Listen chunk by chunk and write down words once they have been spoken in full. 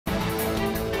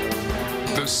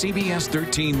The CBS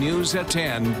 13 News at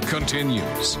 10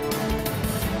 continues.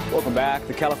 Welcome back.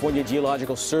 The California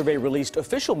Geological Survey released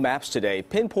official maps today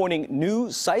pinpointing new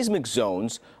seismic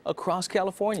zones across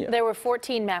California. There were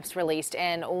 14 maps released,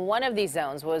 and one of these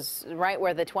zones was right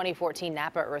where the 2014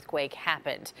 Napa earthquake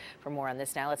happened. For more on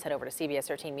this now, let's head over to CBS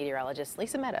 13 meteorologist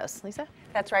Lisa Meadows. Lisa?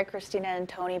 That's right, Christina and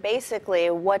Tony. Basically,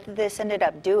 what this ended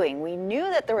up doing, we knew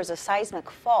that there was a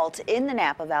seismic fault in the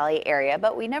Napa Valley area,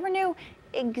 but we never knew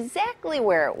exactly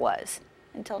where it was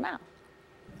until now.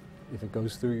 If it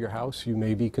goes through your house, you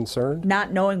may be concerned.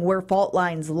 Not knowing where fault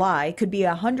lines lie could be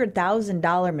a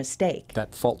 $100,000 mistake.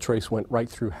 That fault trace went right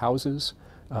through houses.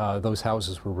 Those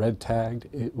houses were red tagged.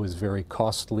 It was very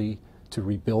costly to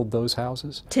rebuild those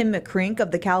houses. Tim McCrink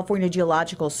of the California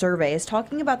Geological Survey is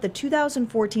talking about the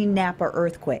 2014 Napa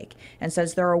earthquake and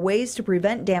says there are ways to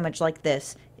prevent damage like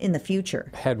this in the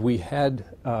future. Had we had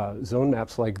zone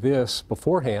maps like this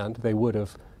beforehand, they would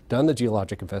have done the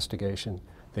geologic investigation.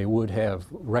 They would have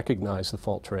recognized the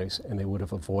fault trace and they would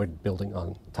have avoided building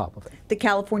on top of it. The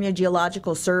California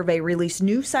Geological Survey released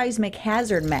new seismic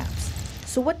hazard maps.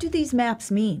 So what do these maps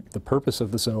mean? The purpose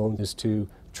of the zone is to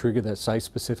trigger that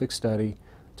site-specific study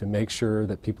to make sure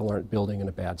that people aren't building in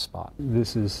a bad spot.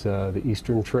 This is the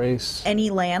eastern trace. Any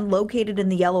land located in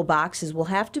the yellow boxes will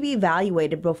have to be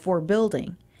evaluated before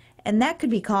building. And that could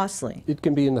be costly. It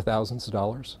can be in the thousands of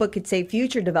dollars. But could save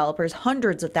future developers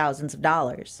hundreds of thousands of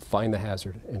dollars. Find the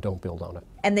hazard and don't build on it.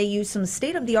 And they use some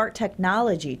state-of-the-art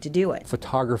technology to do it.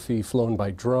 Photography flown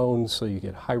by drones, so you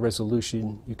get high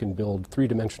resolution. You can build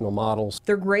three-dimensional models.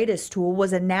 Their greatest tool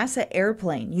was a NASA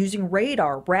airplane using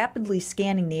radar rapidly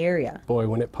scanning the area. Boy,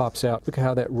 when it pops out, look at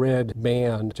how that red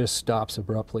band just stops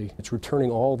abruptly. It's returning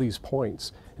all these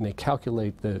points, and they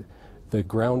calculate the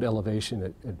ground elevation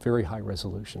at very high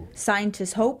resolution.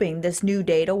 Scientists hoping this new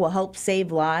data will help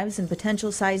save lives and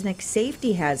potential seismic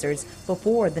safety hazards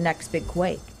before the next big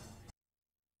quake.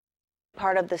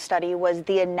 Part of the study was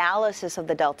the analysis of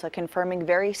the delta, confirming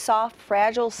very soft,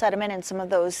 fragile sediment in some of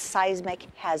those seismic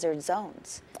hazard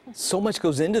zones. So much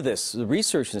goes into this, the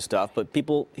research and stuff, but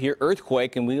people hear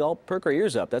earthquake and we all perk our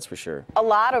ears up, that's for sure. A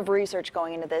lot of research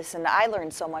going into this, and I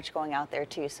learned so much going out there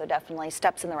too, so definitely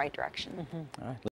steps in the right direction. All right.